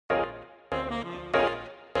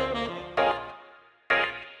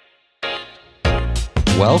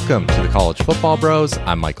Welcome to the College Football Bros.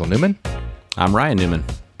 I'm Michael Newman. I'm Ryan Newman.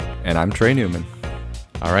 And I'm Trey Newman.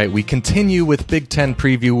 All right, we continue with Big Ten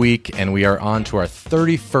Preview Week, and we are on to our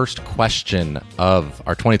 31st question of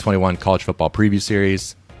our 2021 College Football Preview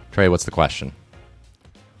Series. Trey, what's the question?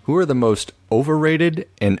 Who are the most overrated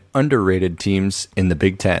and underrated teams in the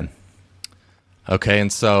Big Ten? Okay,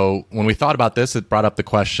 and so when we thought about this, it brought up the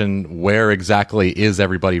question, where exactly is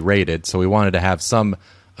everybody rated? So we wanted to have some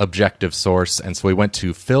objective source, and so we went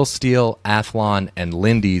to Phil Steele, Athlon, and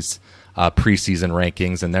Lindy's preseason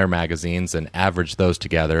rankings in their magazines and averaged those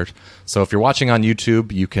together. So if you're watching on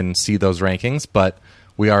YouTube, you can see those rankings, but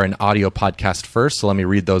we are an audio podcast first, so let me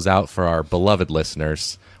read those out for our beloved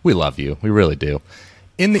listeners. We love you. We really do.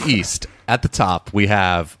 In the East, at the top, we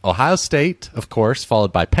have Ohio State, of course,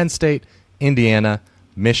 followed by Penn State, Indiana,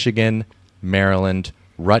 Michigan, Maryland,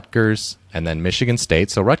 Rutgers, and then Michigan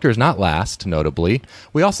State. So Rutgers not last, notably.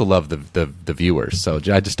 We also love the viewers, so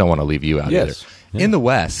I just don't want to leave you out either. Yeah. In the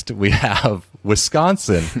West, we have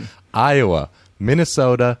Wisconsin, Iowa,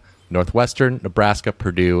 Minnesota, Northwestern, Nebraska,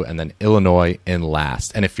 Purdue, and then Illinois in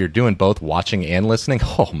last. And if you're doing both watching and listening,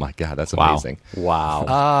 oh my God, that's amazing.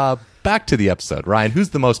 Wow. Back to the episode. Ryan,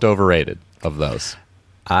 who's the most overrated of those?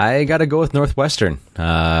 I got to go with Northwestern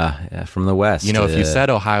from the West. You know, if you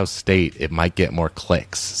said Ohio State, it might get more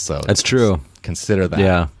clicks. So that's true. Consider that.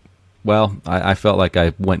 Yeah. Well, I felt like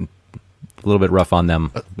I went a little bit rough on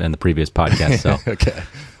them in the previous podcast, so okay.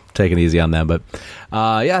 Take it easy on them. But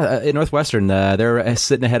in Northwestern, they're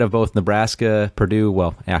sitting ahead of both Nebraska, Purdue.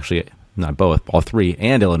 Well, actually, not both, all three,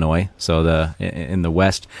 and Illinois. So in the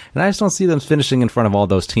West, and I just don't see them finishing in front of all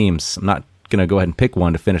those teams. I'm not going to go ahead and pick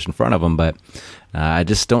one to finish in front of them, but I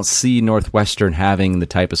just don't see Northwestern having the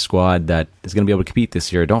type of squad that is going to be able to compete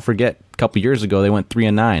this year. Don't forget, a couple years ago they went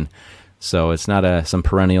 3-9, so it's not some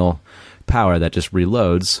perennial power that just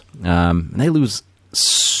reloads. They lose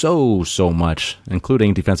so much,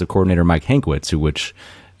 including defensive coordinator Mike Hankwitz, which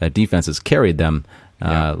defense has carried them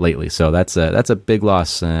lately. So that's a big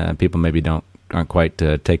loss. People maybe aren't quite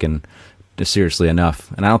taken seriously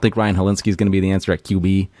enough, and I don't think Ryan Hilinski is going to be the answer at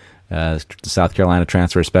QB. The South Carolina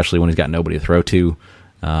transfer, especially when he's got nobody to throw to.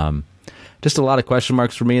 Just a lot of question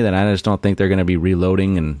marks for me that I just don't think they're going to be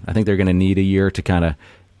reloading, and I think they're going to need a year to kind of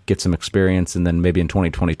get some experience, and then maybe in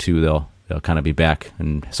 2022 they'll kind of be back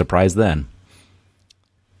and surprise then.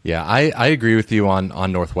 Yeah, I agree with you on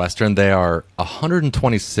Northwestern. They are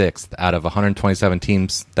 126th out of 127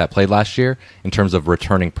 teams that played last year in terms of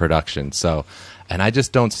returning production. So, and I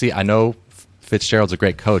just don't see, I know Fitzgerald's a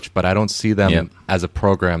great coach, but I don't see them as a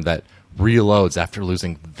program that reloads after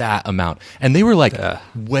losing that amount. And they were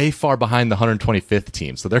way far behind the 125th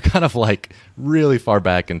team. So they're kind of like really far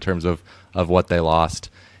back in terms of what they lost.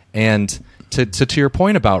 And to your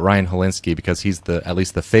point about Ryan Hilinski, because he's at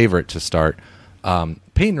least the favorite to start,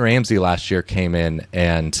 Peyton Ramsey last year came in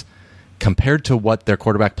and compared to what their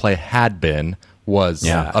quarterback play had been was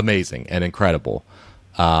amazing and incredible.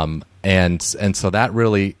 And so that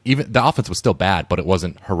really, even the offense was still bad, but it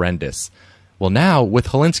wasn't horrendous. Well, now with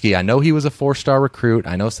Hilinski, I know he was a 4-star recruit.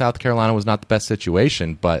 I know South Carolina was not the best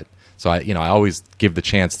situation, but so I always give the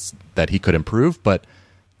chance that he could improve. But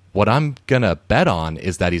what I'm gonna bet on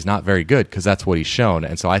is that he's not very good, because that's what he's shown.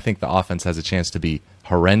 And so I think the offense has a chance to be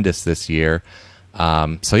horrendous this year.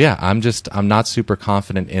 I'm not super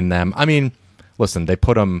confident in them. I mean, listen, they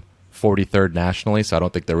put them 43rd nationally, so I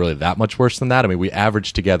don't think they're really that much worse than that. I mean, we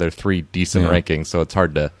averaged together 3 decent rankings, so it's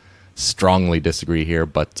hard to strongly disagree here,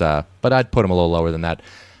 but I'd put them a little lower than that.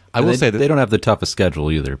 I will say that they don't have the toughest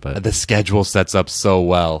schedule either, but the schedule sets up so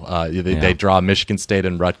well. They draw Michigan State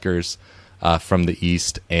and Rutgers from the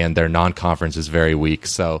East, and their non-conference is very weak.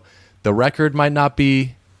 So the record might not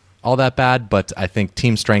be all that bad, but I think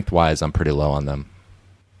team strength-wise, I'm pretty low on them.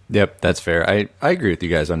 Yep, that's fair. I agree with you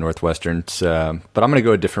guys on Northwestern, but I'm going to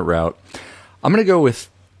go a different route. I'm going to go with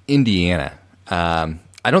Indiana.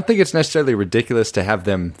 I don't think it's necessarily ridiculous to have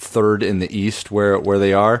them third in the East where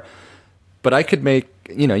they are, but I could make,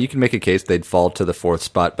 you can make a case they'd fall to the 4th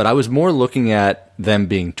spot, but I was more looking at them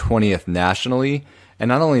being 20th nationally, and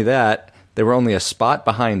not only that, they were only a spot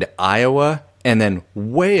behind Iowa and then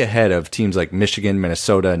way ahead of teams like Michigan,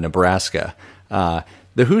 Minnesota, and Nebraska.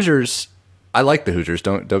 The Hoosiers, I like the Hoosiers,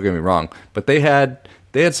 don't get me wrong, but they had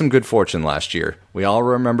some good fortune last year. We all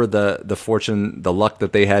remember the luck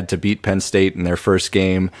that they had to beat Penn State in their first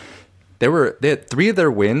game. They had 3 of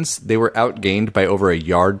their wins. They were outgained by over a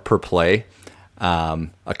yard per play.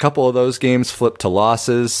 A couple of those games flipped to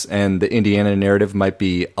losses, and the Indiana narrative might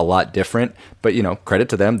be a lot different. But credit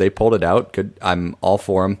to them, they pulled it out. Good, I'm all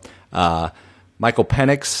for them. Michael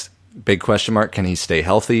Penix, big question mark. Can he stay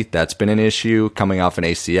healthy? That's been an issue coming off an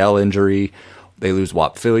ACL injury. They lose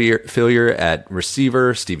Whop Phillier at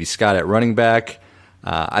receiver, Stevie Scott at running back.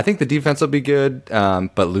 I think the defense will be good,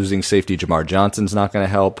 but losing safety Jamar Johnson's not going to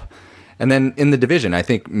help. And then in the division, I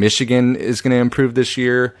think Michigan is going to improve this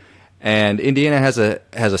year, and Indiana has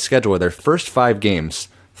a schedule where their first 5 games,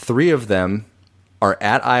 3 of them are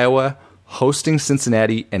at Iowa, hosting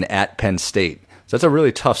Cincinnati, and at Penn State. So that's a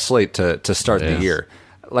really tough slate to start the year.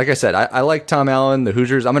 Like I said, I like Tom Allen, the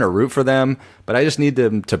Hoosiers. I'm going to root for them, but I just need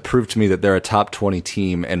them to prove to me that they're a top 20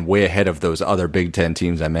 team and way ahead of those other Big Ten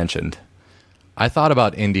teams I mentioned. I thought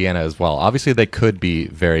about Indiana as well. Obviously, they could be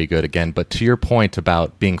very good again, but to your point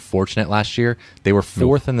about being fortunate last year, they were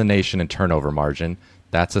 4th in the nation in turnover margin.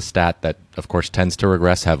 That's a stat that, of course, tends to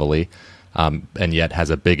regress heavily, and yet has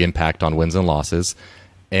a big impact on wins and losses.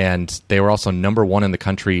 And they were also number 1 in the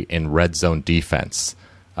country in red zone defense.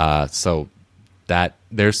 So that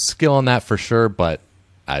there's skill in that for sure, but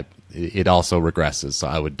it also regresses. So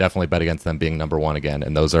I would definitely bet against them being number 1 again,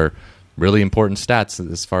 and those are really important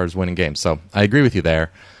stats as far as winning games. So I agree with you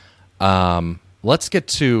there. Let's get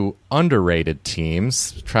to underrated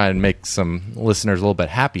teams. Try and make some listeners a little bit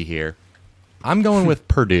happy here. I'm going with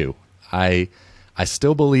Purdue. I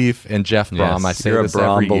still believe in Jeff Brom. Yes, I say you're this a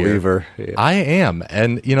Brom every year. believer. Yeah. I am,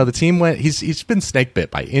 and the team went. He's been snake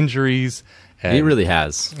bit by injuries. And, He really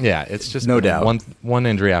has. yeah, it's just No doubt. one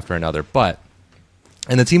injury after another.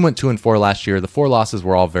 And the team went 2-4 last year. The 4 losses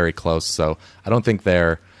were all very close, so I don't think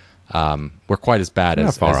they're quite as bad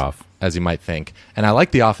Not far off. as you might think. And I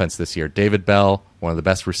like the offense this year. David Bell, one of the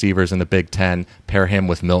best receivers in the Big Ten. Pair him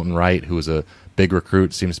with Milton Wright, who is a big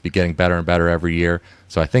recruit, seems to be getting better and better every year.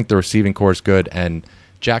 So I think the receiving core is good. And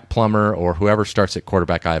Jack Plummer or whoever starts at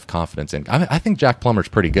quarterback, I have confidence in. I think Jack Plummer's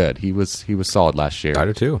pretty good. He was solid last year. I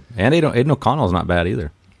do too. And Aiden O'Connell's not bad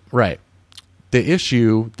either. Right. The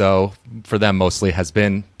issue, though, for them mostly has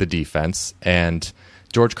been the defense. And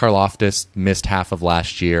George Karlaftis missed half of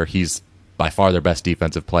last year. He's by far their best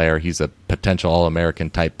defensive player. He's a potential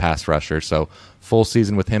All-American type pass rusher. So full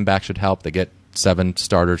season with him back should help. They get 7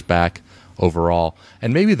 starters back overall.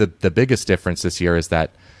 And maybe the biggest difference this year is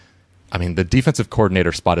that, the defensive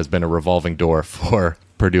coordinator spot has been a revolving door for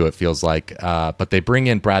Purdue, it feels like. But they bring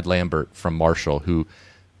in Brad Lambert from Marshall, who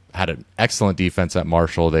had an excellent defense at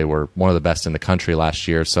Marshall. They were one of the best in the country last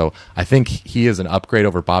year. So I think he is an upgrade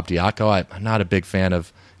over Bob Diaco. I'm not a big fan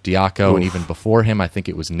of Diaco. And even before him, I think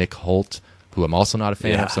it was Nick Holt, who I'm also not a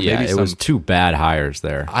fan of. So maybe it was 2 bad hires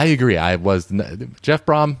there. I agree. Jeff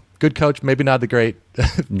Brom, good coach, maybe not the great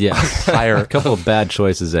Yeah, hire. a couple of bad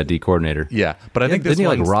choices at D coordinator. Yeah, but I think this didn't he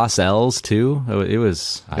like one's- Ross Ells too? It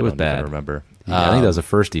was I don't bad. even remember. Yeah, I think that was the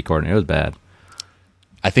first D coordinator. It was bad.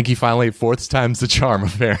 I think he finally fourth time's the charm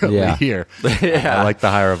apparently Yeah. here. I like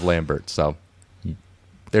the hire of Lambert. So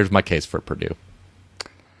there's my case for Purdue.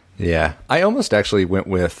 Yeah, I almost actually went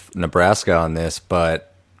with Nebraska on this,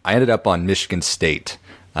 but I ended up on Michigan State.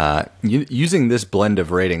 Using this blend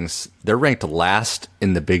of ratings, they're ranked last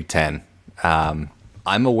in the Big Ten.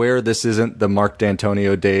 I'm aware this isn't the Mark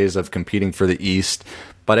D'Antonio days of competing for the East,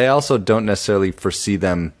 but I also don't necessarily foresee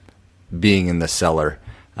them being in the cellar.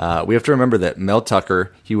 We have to remember that Mel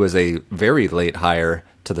Tucker, he was a very late hire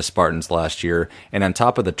to the Spartans last year, and on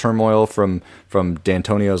top of the turmoil from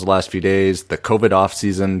D'Antonio's last few days, the COVID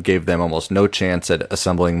offseason gave them almost no chance at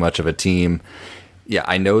assembling much of a team. Yeah,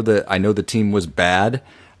 I know the team was bad,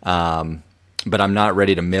 but I'm not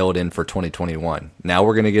ready to mail it in for 2021. Now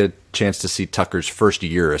we're going to get a chance to see Tucker's first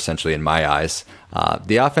year, essentially, in my eyes.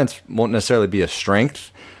 The offense won't necessarily be a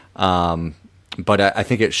strength, but I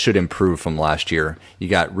think it should improve from last year. You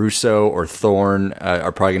got Russo or Thorne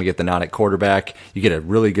are probably going to get the nod at quarterback. You get a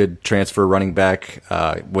really good transfer running back,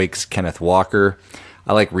 Wake's Kenneth Walker.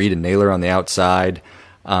 I like Reed and Naylor on the outside.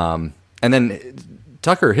 And then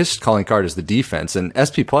Tucker, his calling card is the defense, and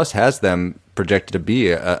SP Plus has them projected to be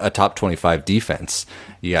a top 25 defense.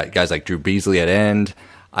 You got guys like Drew Beasley at end.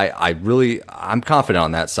 I'm confident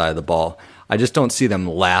on that side of the ball. I just don't see them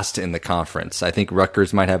last in the conference. I think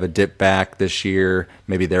Rutgers might have a dip back this year.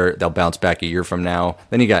 Maybe they'll bounce back a year from now.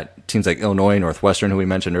 Then you got teams like Illinois, Northwestern, who we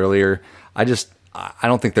mentioned earlier. I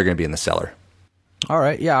don't think they're going to be in the cellar. All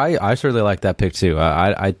right, yeah, I certainly like that pick too.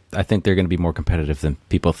 I think they're going to be more competitive than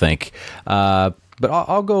people think. But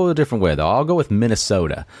I'll go a different way, though. I'll go with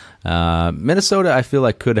Minnesota. Minnesota, I feel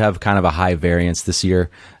like, could have kind of a high variance this year.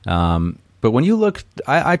 But when you look,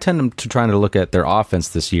 I tend to try to look at their offense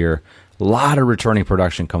this year. A lot of returning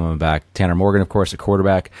production coming back. Tanner Morgan, of course, at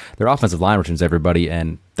quarterback. Their offensive line returns everybody,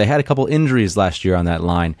 and they had a couple injuries last year on that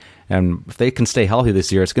line. And if they can stay healthy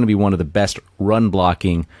this year, it's going to be one of the best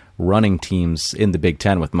run-blocking running teams in the Big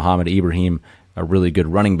Ten with Muhammad Ibrahim a really good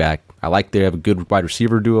running back. I like they have a good wide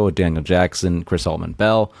receiver duo with Daniel Jackson, Chris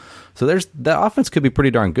Altman-Bell. So that offense could be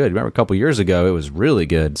pretty darn good. Remember a couple years ago, it was really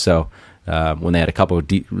good. So when they had a couple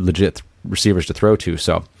of legit receivers to throw to.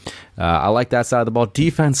 So I like that side of the ball.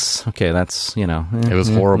 Defense, okay, that's, it was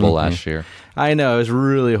horrible last year. I know, it was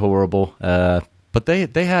really horrible. But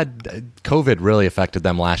they had COVID really affected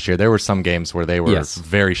them last year. There were some games where they were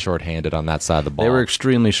very shorthanded on that side of the ball. They were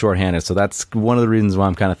extremely shorthanded. So that's one of the reasons why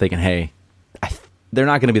I'm kind of thinking, hey, they're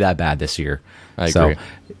not going to be that bad this year. I agree.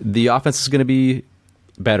 The offense is going to be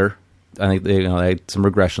better. I think they had some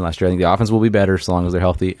regression last year. I think the offense will be better so long as they're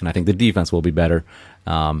healthy, and I think the defense will be better.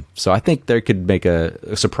 So I think they could make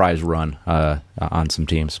a surprise run on some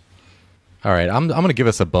teams. All right, I'm going to give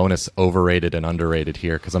us a bonus overrated and underrated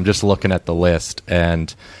here because I'm just looking at the list,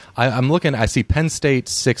 and I see Penn State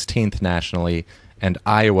 16th nationally and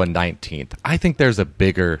Iowa 19th. I think there's a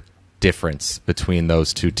bigger difference between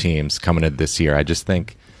those two teams coming into this year. I just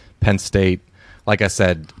think Penn State, like I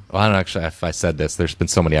said, well, I don't know actually if I said this. There's been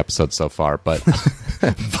so many episodes so far, but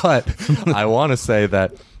but I want to say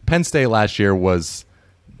that Penn State last year was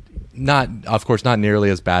not nearly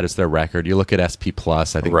as bad as their record. You look at SP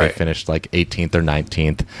Plus, I think they finished like 18th or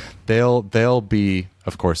 19th. They'll be,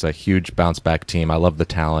 of course, a huge bounce back team. I love the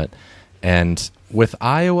talent. And with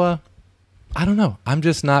Iowa, I don't know. I'm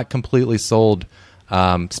just not completely sold.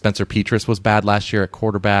 Spencer Petras was bad last year at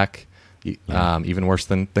quarterback, even worse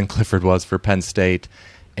than Clifford was for Penn State.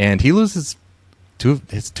 And he loses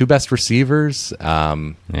his two best receivers,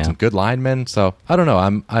 some good linemen. So I don't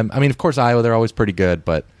know. I mean, of course, Iowa, they're always pretty good,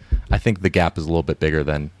 but I think the gap is a little bit bigger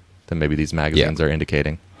than maybe these magazines are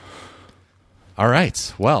indicating. All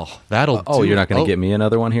right. Well, that'll do. You're not going to get me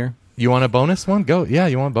another one here? You want a bonus one? Go. Yeah,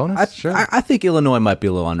 you want a bonus? Sure. I think Illinois might be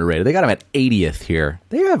a little underrated. They got them at 80th here.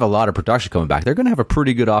 They have a lot of production coming back. They're going to have a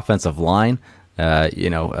pretty good offensive line.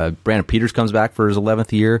 Brandon Peters comes back for his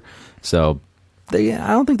 11th year. So I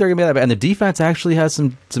don't think they're going to be that bad. And the defense actually has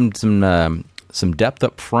some depth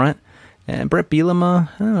up front. And Brett Bielema,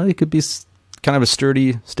 I don't know, he could be kind of a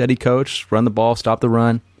sturdy, steady coach, run the ball, stop the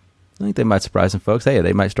run. I think they might surprise some folks. Hey,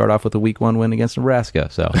 they might start off with a week 1 win against Nebraska.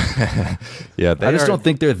 So, yeah, I just don't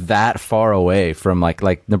think they're that far away from like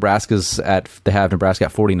Nebraska's they have Nebraska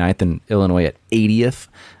at 49th and Illinois at 80th.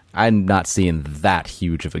 I'm not seeing that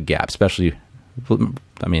huge of a gap, especially.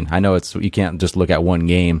 I mean, I know you can't just look at one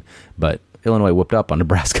game, but Illinois whooped up on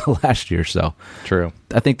Nebraska last year, so true.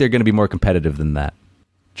 I think they're going to be more competitive than that.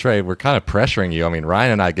 Trey, we're kind of pressuring you. I mean,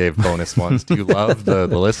 Ryan and I gave bonus ones. Do you love the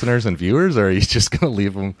listeners and viewers, or are you just going to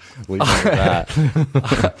leave them with that?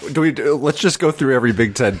 Let's just go through every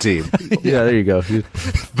Big Ten team. Yeah, there you go.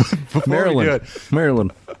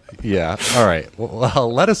 Maryland. Yeah. All right.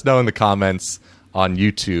 Well, let us know in the comments on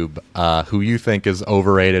YouTube who you think is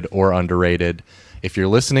overrated or underrated. If you're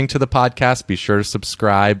listening to the podcast, be sure to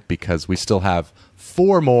subscribe because we still have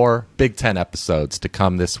 4 more Big Ten episodes to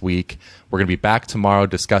come this week. We're going to be back tomorrow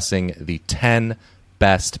discussing the 10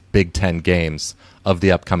 best Big Ten games of the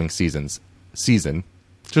upcoming season.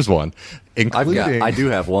 Just one. Including... I do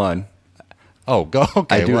have one. Oh, go.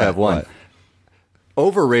 Okay, I do have one. What?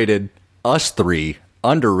 Overrated, us 3.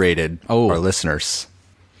 Underrated, our listeners.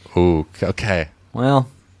 Ooh, okay. Well,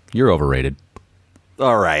 you're overrated.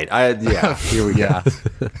 All right. Here we go.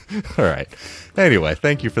 All right. Anyway,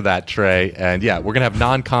 thank you for that, Trey. And yeah, we're going to have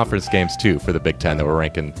non-conference games too for the Big Ten that we're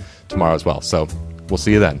ranking tomorrow as well. So we'll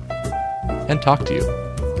see you then and talk to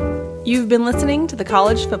you. You've been listening to the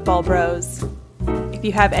College Football Bros. If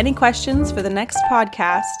you have any questions for the next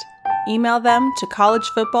podcast, email them to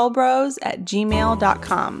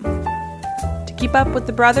collegefootballbros@gmail.com. To keep up with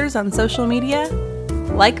the brothers on social media,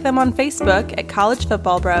 like them on Facebook at College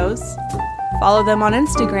Football Bros, follow them on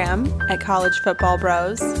Instagram at College Football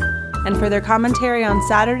Bros, and for their commentary on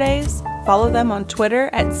Saturdays, follow them on Twitter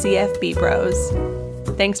at CFB Bros.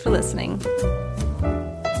 Thanks for listening.